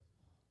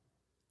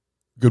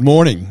Good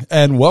morning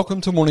and welcome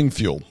to Morning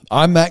Fuel.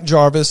 I'm Mac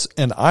Jarvis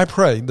and I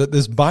pray that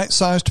this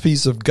bite-sized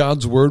piece of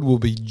God's Word will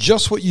be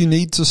just what you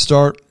need to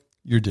start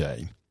your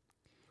day.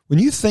 When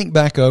you think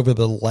back over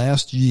the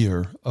last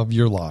year of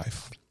your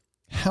life,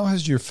 how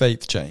has your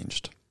faith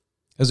changed?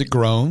 Has it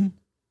grown?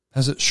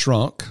 Has it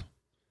shrunk?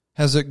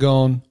 Has it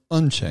gone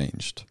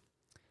unchanged?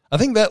 I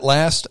think that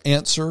last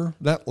answer,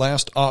 that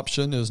last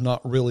option is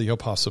not really a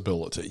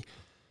possibility.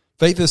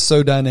 Faith is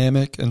so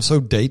dynamic and so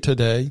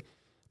day-to-day.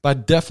 By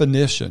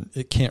definition,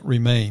 it can't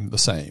remain the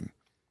same.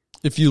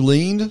 If you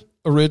leaned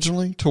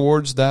originally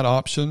towards that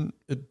option,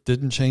 it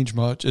didn't change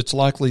much. It's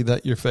likely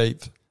that your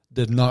faith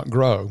did not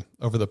grow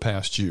over the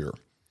past year.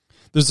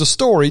 There's a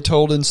story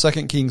told in 2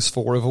 Kings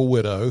 4 of a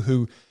widow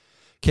who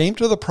came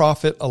to the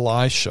prophet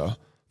Elisha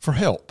for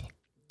help.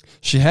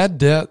 She had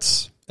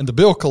debts, and the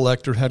bill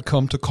collector had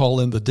come to call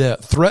in the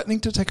debt,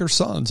 threatening to take her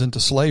sons into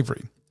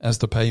slavery as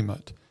the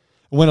payment.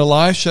 When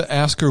Elisha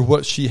asked her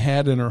what she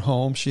had in her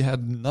home, she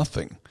had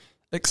nothing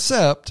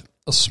except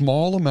a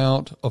small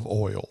amount of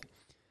oil.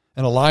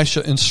 And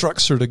Elisha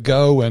instructs her to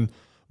go and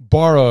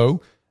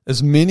borrow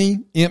as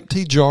many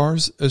empty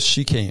jars as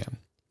she can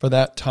for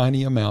that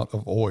tiny amount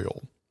of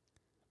oil.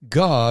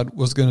 God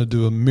was going to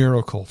do a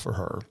miracle for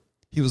her.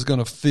 He was going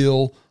to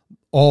fill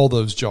all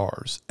those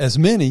jars, as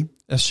many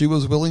as she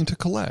was willing to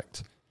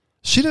collect.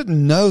 She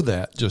didn't know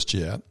that just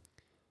yet.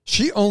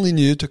 She only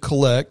knew to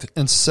collect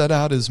and set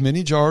out as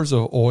many jars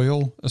of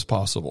oil as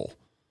possible.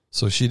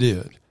 So she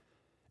did.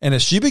 And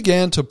as she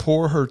began to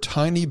pour her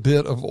tiny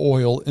bit of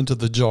oil into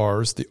the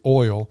jars, the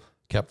oil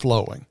kept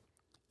flowing.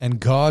 And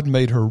God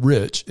made her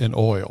rich in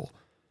oil.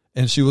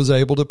 And she was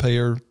able to pay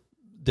her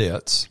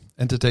debts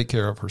and to take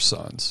care of her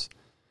sons.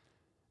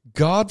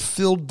 God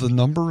filled the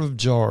number of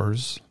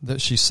jars that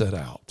she set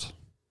out.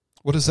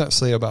 What does that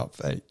say about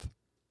faith?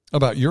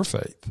 About your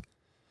faith?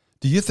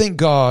 Do you think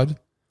God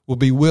will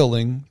be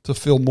willing to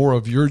fill more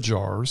of your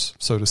jars,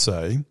 so to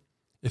say,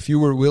 if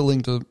you were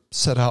willing to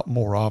set out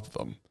more of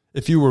them?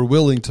 If you were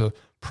willing to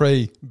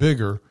pray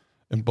bigger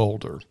and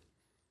bolder?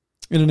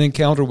 In an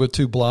encounter with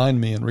two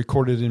blind men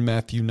recorded in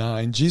Matthew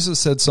 9, Jesus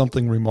said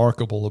something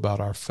remarkable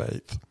about our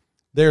faith.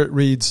 There it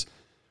reads,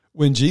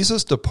 "When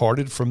Jesus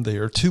departed from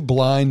there, two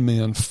blind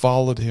men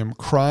followed him,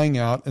 crying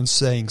out and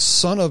saying,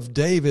 'Son of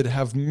David,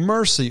 have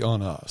mercy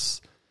on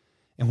us.'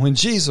 And when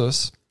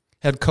Jesus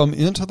had come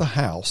into the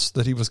house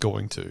that he was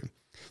going to,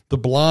 the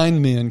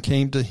blind men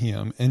came to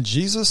him, and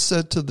Jesus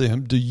said to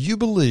them, 'Do you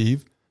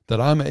believe that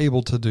I'm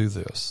able to do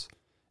this?'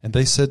 And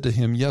they said to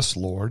him, 'Yes,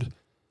 Lord.'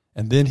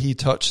 And then he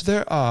touched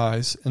their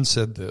eyes and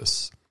said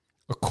this,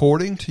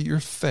 'According to your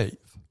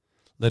faith,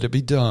 let it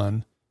be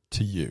done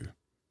to you.'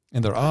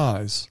 And their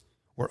eyes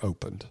were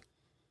opened."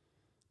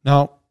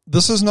 Now,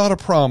 this is not a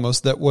promise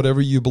that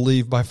whatever you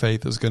believe by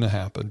faith is going to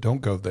happen.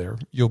 Don't go there.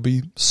 You'll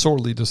be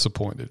sorely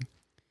disappointed.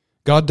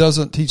 God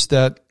doesn't teach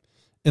that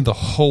in the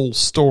whole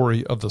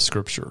story of the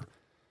Scripture.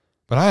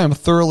 But I am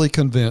thoroughly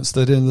convinced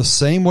that in the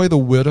same way the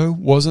widow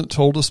wasn't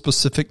told a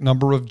specific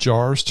number of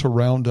jars to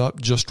round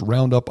up, just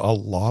round up a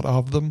lot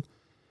of them.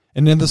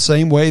 And in the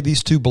same way,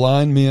 these two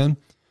blind men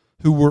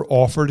who were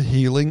offered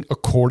healing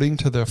according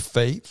to their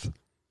faith,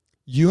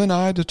 you and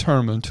I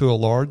determine to a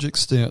large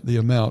extent the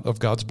amount of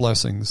God's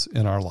blessings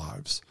in our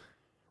lives.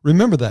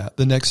 Remember that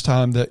the next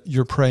time that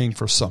you're praying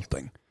for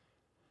something.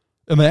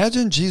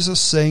 Imagine Jesus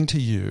saying to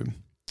you,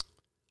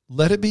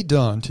 "Let it be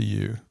done to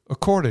you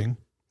according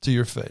to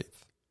your faith."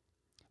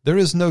 There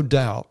is no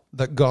doubt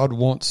that God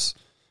wants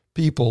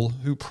people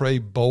who pray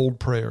bold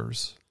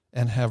prayers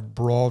and have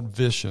broad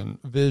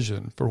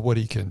vision for what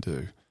he can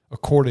do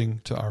according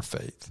to our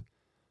faith.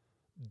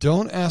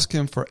 Don't ask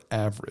him for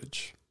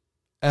average.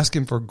 Ask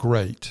him for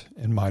great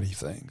and mighty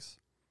things.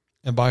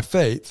 And by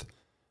faith,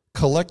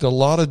 collect a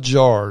lot of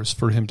jars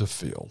for him to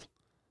fill.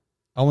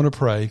 I want to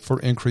pray for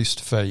increased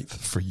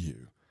faith for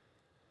you.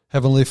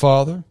 Heavenly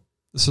Father,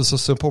 this is a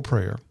simple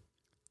prayer.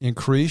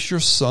 Increase your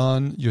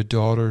son, your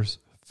daughter's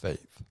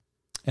faith.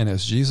 And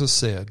as Jesus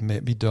said, may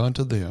it be done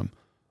to them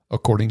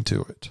according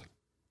to it.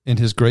 In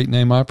his great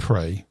name I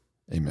pray,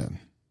 amen.